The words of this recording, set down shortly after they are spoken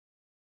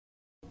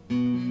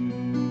Morning,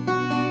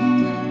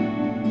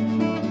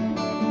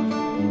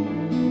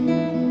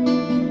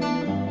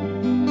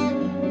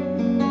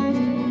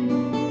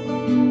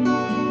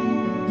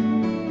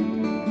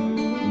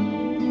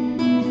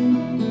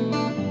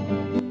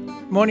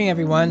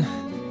 everyone.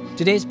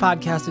 Today's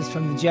podcast is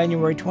from the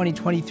January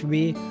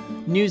 2023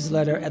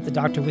 newsletter at The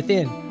Doctor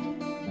Within.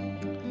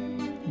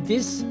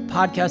 This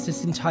podcast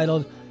is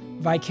entitled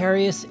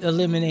Vicarious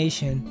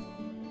Elimination: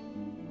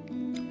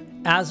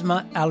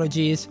 Asthma,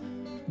 Allergies,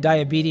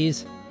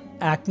 Diabetes,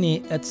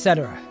 Acne,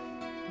 etc.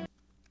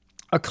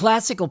 A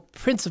classical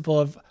principle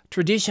of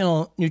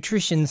traditional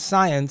nutrition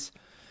science,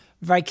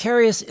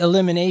 vicarious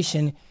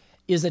elimination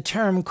is a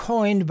term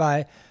coined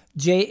by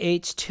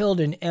J.H.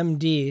 Tilden,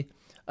 M.D.,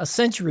 a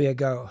century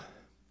ago.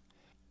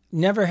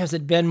 Never has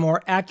it been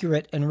more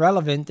accurate and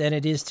relevant than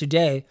it is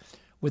today,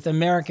 with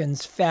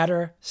Americans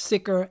fatter,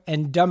 sicker,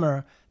 and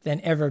dumber than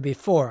ever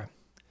before.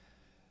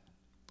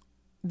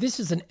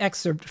 This is an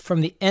excerpt from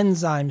the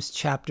enzymes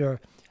chapter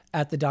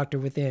at The Doctor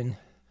Within.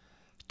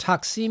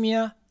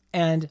 Toxemia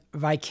and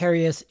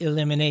vicarious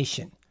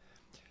elimination.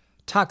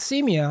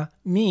 Toxemia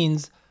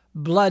means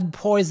blood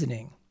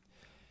poisoning.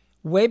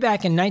 Way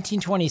back in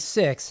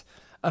 1926,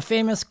 a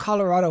famous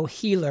Colorado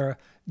healer,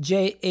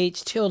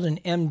 J.H. Tilden,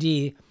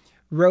 M.D.,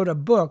 wrote a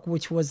book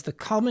which was the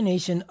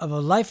culmination of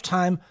a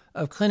lifetime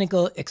of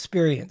clinical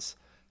experience,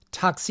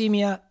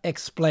 Toxemia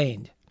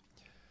Explained.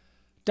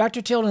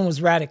 Dr. Tilden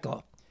was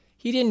radical.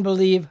 He didn't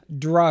believe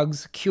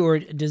drugs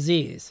cured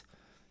disease.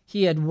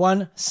 He had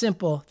one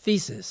simple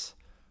thesis,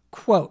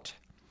 quote,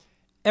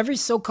 "Every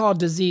so-called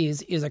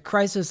disease is a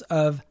crisis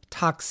of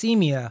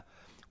toxemia,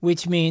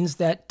 which means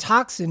that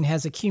toxin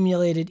has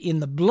accumulated in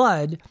the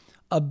blood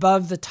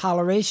above the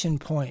toleration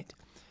point.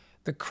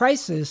 The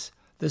crisis,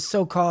 the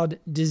so-called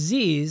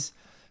disease,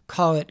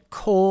 call it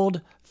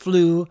cold,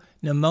 flu,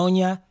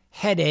 pneumonia,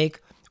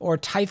 headache, or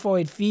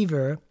typhoid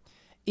fever,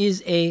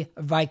 is a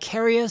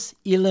vicarious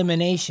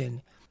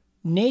elimination.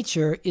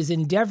 Nature is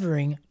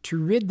endeavoring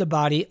to rid the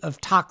body of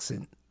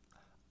toxin."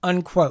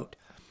 Unquote.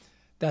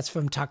 That's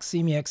from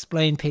Toxemia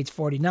Explained, page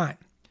 49.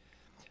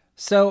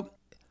 So,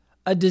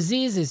 a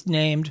disease is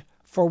named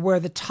for where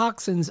the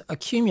toxins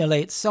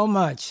accumulate so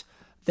much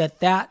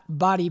that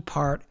body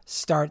part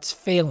starts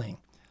failing.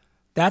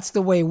 That's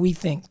the way we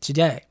think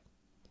today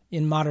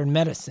in modern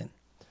medicine.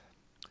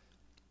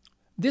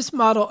 This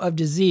model of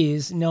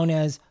disease, known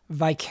as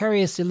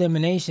vicarious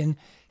elimination,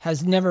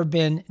 has never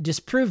been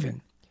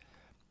disproven.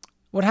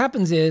 What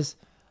happens is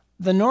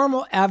the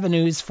normal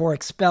avenues for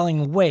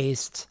expelling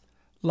waste,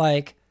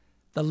 like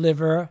the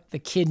liver, the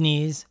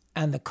kidneys,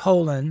 and the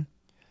colon,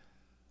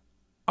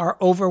 are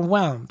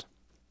overwhelmed.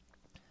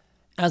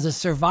 As a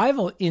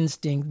survival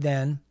instinct,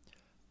 then,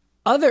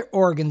 other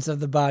organs of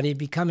the body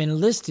become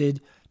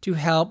enlisted to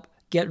help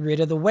get rid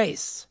of the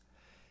wastes.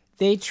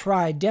 They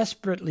try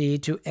desperately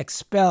to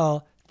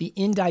expel the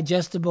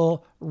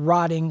indigestible,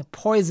 rotting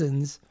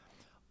poisons,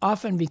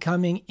 often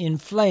becoming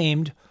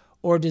inflamed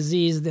or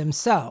diseased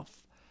themselves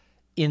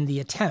in the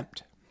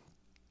attempt.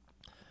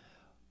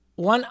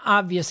 One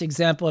obvious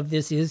example of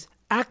this is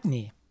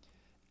acne.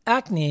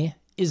 Acne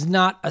is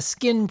not a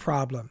skin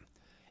problem.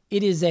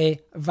 It is a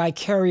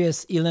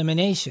vicarious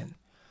elimination.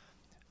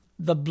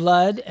 The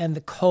blood and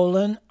the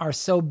colon are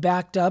so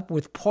backed up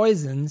with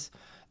poisons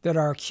that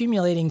are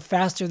accumulating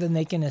faster than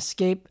they can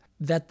escape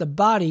that the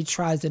body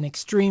tries an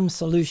extreme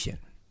solution.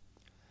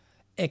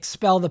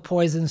 Expel the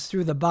poisons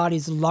through the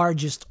body's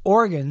largest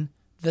organ,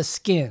 the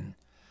skin,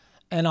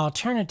 an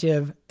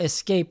alternative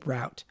escape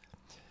route.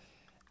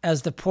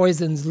 As the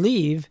poisons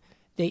leave,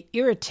 they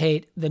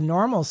irritate the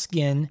normal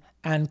skin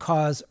and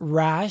cause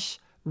rash,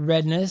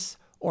 redness,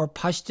 or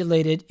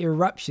pustulated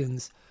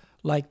eruptions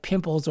like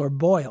pimples or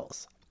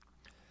boils.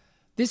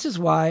 This is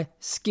why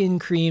skin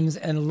creams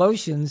and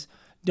lotions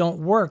don't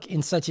work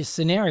in such a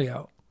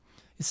scenario.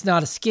 It's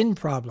not a skin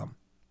problem.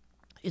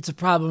 It's a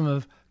problem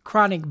of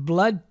chronic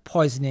blood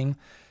poisoning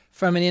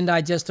from an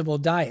indigestible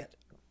diet.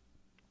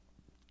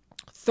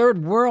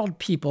 Third world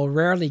people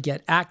rarely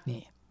get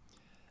acne.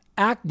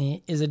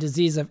 Acne is a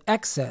disease of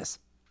excess,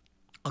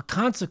 a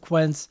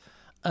consequence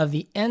of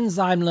the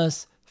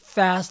enzymeless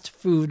fast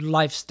food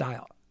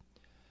lifestyle.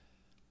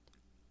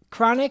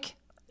 Chronic,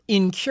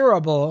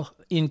 incurable,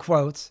 in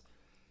quotes,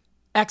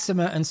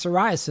 eczema and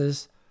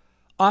psoriasis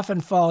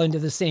often fall into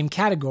the same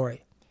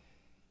category.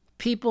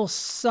 People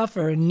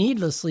suffer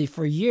needlessly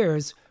for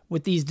years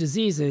with these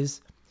diseases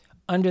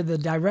under the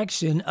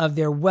direction of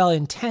their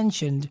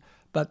well-intentioned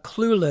but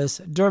clueless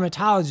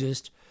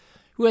dermatologist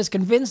who has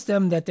convinced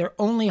them that their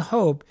only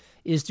hope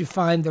is to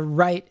find the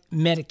right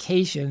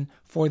medication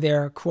for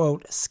their,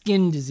 quote,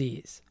 skin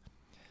disease.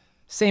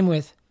 Same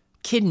with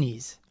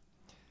kidneys.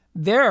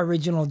 Their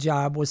original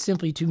job was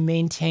simply to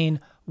maintain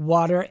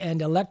water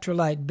and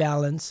electrolyte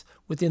balance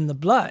within the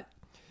blood.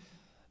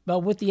 But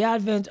with the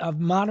advent of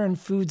modern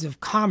foods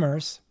of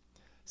commerce,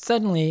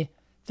 suddenly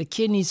the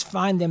kidneys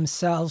find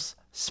themselves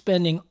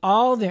spending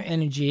all their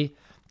energy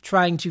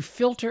trying to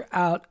filter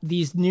out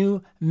these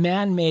new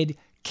man-made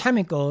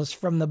chemicals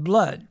from the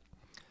blood,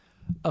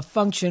 a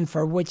function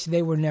for which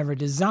they were never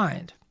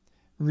designed.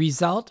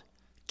 Result: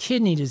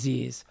 kidney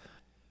disease,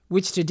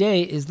 which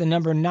today is the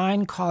number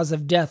 9 cause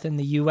of death in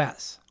the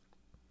U.S.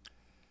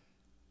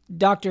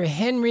 Dr.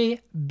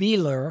 Henry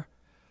Beeler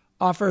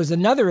offers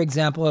another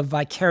example of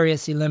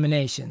vicarious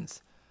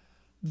eliminations.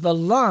 The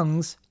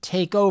lungs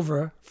take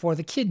over for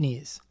the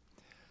kidneys.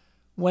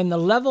 When the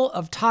level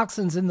of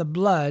toxins in the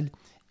blood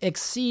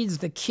exceeds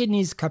the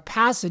kidney's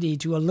capacity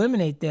to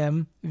eliminate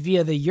them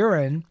via the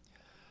urine,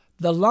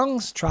 the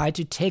lungs try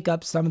to take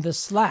up some of the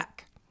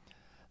slack.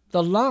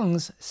 The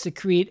lungs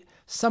secrete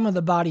some of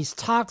the body's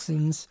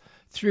toxins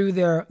through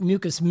their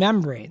mucous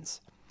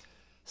membranes.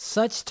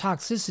 Such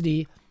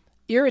toxicity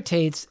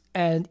irritates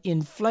and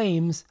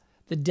inflames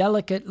the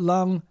delicate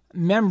lung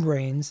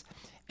membranes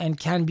and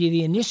can be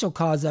the initial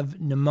cause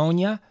of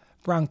pneumonia,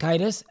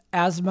 bronchitis,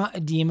 asthma,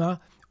 edema,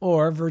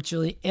 or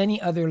virtually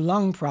any other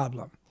lung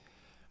problem.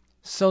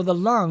 So the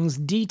lungs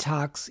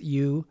detox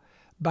you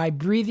by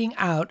breathing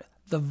out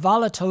the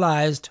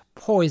volatilized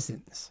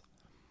poisons.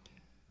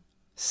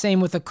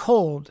 Same with a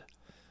cold.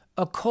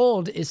 A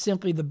cold is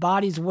simply the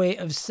body's way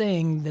of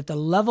saying that the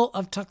level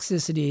of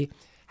toxicity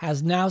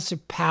has now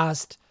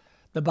surpassed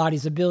the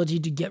body's ability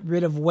to get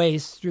rid of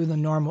waste through the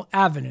normal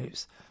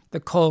avenues,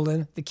 the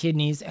colon, the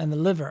kidneys, and the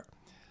liver.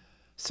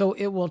 So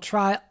it will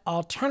try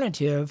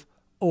alternative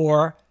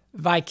or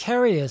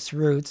vicarious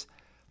routes: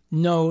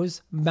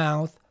 nose,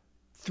 mouth,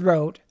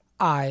 throat,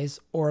 eyes,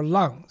 or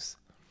lungs.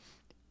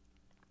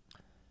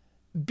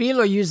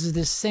 Beeler uses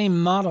this same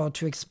model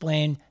to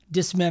explain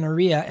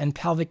dysmenorrhea and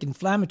pelvic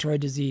inflammatory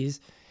disease,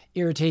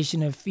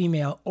 irritation of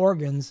female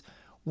organs,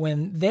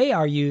 when they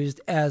are used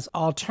as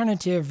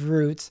alternative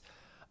routes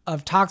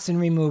of toxin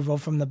removal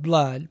from the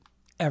blood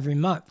every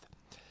month.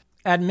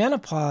 At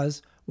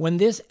menopause, when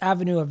this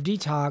avenue of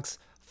detox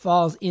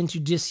falls into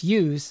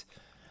disuse,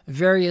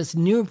 various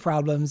new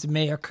problems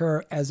may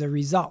occur as a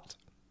result.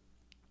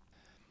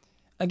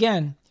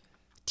 Again,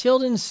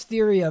 Tilden's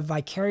theory of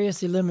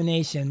vicarious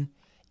elimination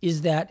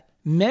is that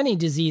many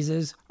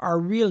diseases are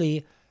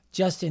really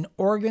just an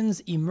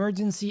organ's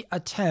emergency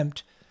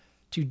attempt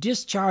to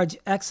discharge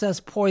excess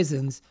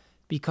poisons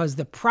because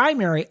the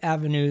primary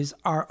avenues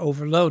are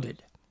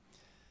overloaded.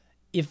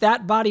 If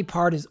that body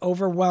part is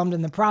overwhelmed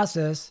in the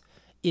process,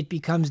 it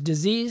becomes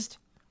diseased,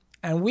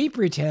 and we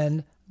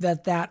pretend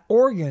that that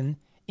organ,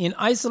 in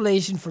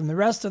isolation from the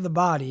rest of the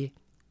body,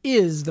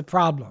 is the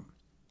problem.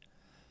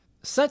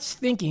 Such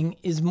thinking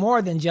is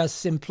more than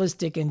just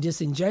simplistic and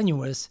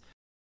disingenuous.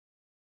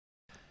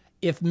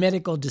 If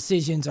medical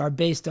decisions are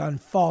based on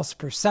false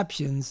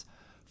perceptions,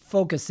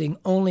 focusing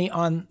only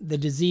on the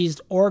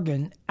diseased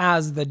organ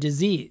as the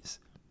disease,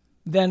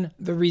 then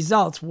the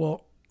results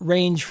will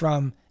range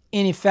from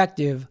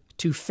ineffective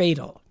to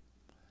fatal.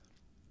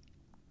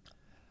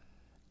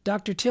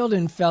 Dr.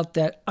 Tilden felt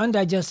that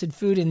undigested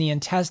food in the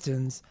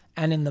intestines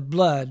and in the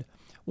blood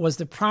was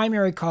the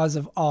primary cause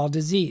of all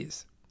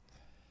disease.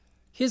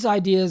 His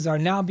ideas are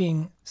now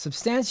being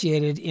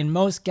substantiated in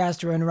most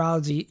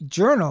gastroenterology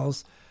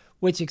journals,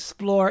 which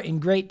explore in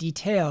great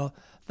detail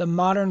the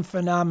modern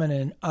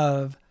phenomenon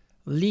of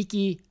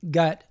leaky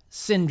gut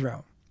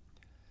syndrome.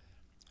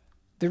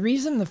 The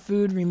reason the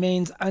food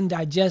remains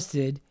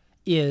undigested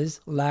is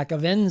lack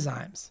of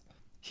enzymes.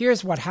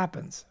 Here's what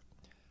happens.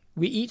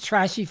 We eat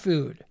trashy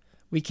food.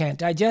 We can't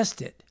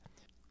digest it.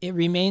 It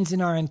remains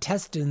in our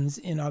intestines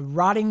in a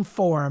rotting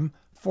form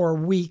for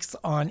weeks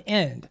on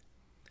end.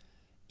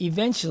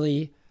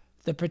 Eventually,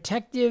 the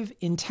protective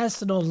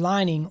intestinal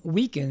lining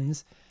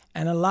weakens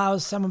and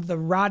allows some of the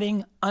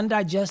rotting,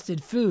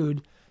 undigested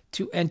food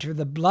to enter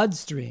the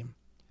bloodstream.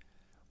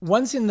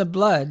 Once in the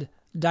blood,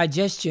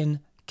 digestion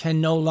can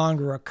no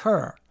longer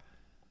occur.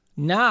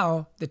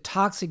 Now, the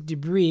toxic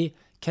debris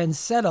can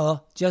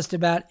settle just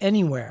about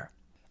anywhere.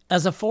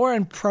 As a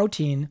foreign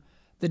protein,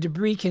 the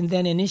debris can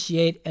then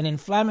initiate an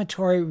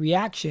inflammatory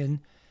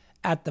reaction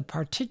at the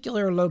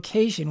particular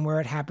location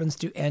where it happens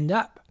to end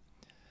up.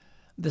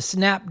 The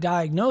snap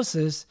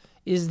diagnosis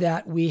is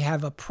that we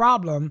have a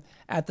problem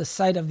at the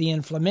site of the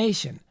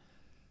inflammation.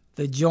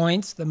 The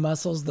joints, the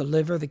muscles, the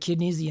liver, the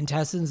kidneys, the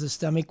intestines, the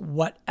stomach,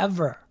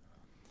 whatever.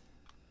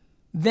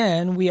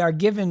 Then we are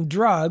given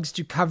drugs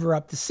to cover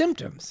up the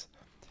symptoms.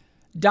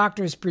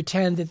 Doctors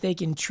pretend that they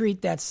can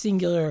treat that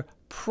singular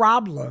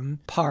problem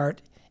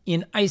part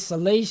in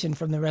isolation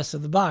from the rest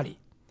of the body.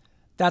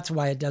 That's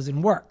why it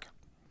doesn't work.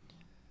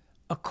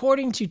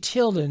 According to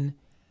Tilden,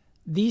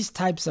 these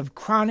types of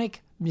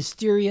chronic,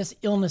 mysterious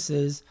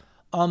illnesses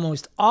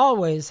almost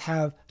always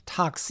have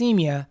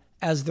toxemia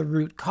as the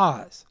root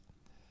cause.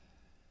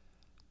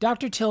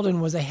 Dr.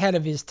 Tilden was ahead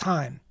of his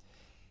time.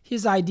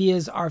 His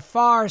ideas are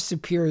far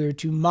superior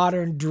to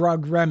modern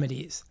drug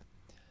remedies.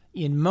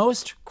 In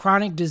most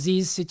chronic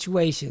disease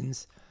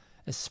situations,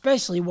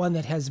 especially one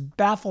that has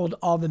baffled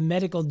all the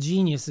medical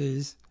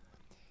geniuses,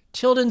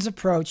 Tilden's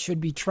approach should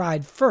be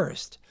tried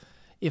first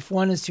if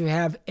one is to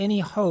have any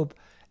hope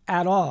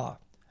at all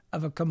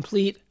of a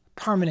complete,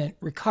 permanent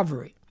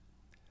recovery.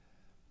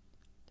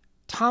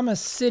 Thomas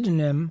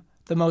Sydenham,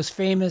 the most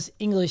famous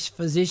English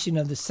physician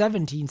of the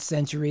 17th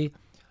century,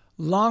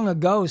 long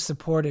ago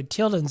supported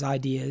Tilden's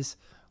ideas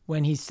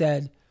when he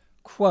said,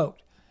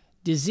 quote,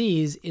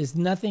 "Disease is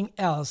nothing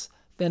else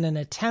than an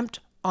attempt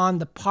on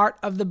the part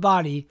of the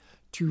body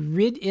to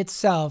rid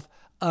itself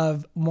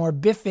of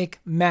morbific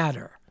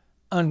matter,"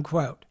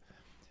 unquote.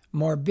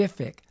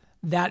 Morbific,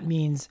 that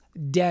means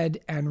dead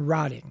and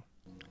rotting.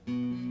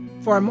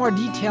 For a more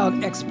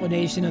detailed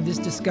explanation of this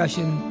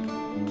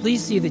discussion,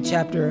 please see the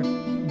chapter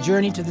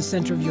Journey to the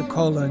Center of Your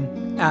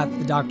Colon at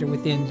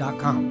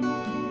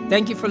thedoctorwithin.com.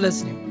 Thank you for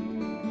listening.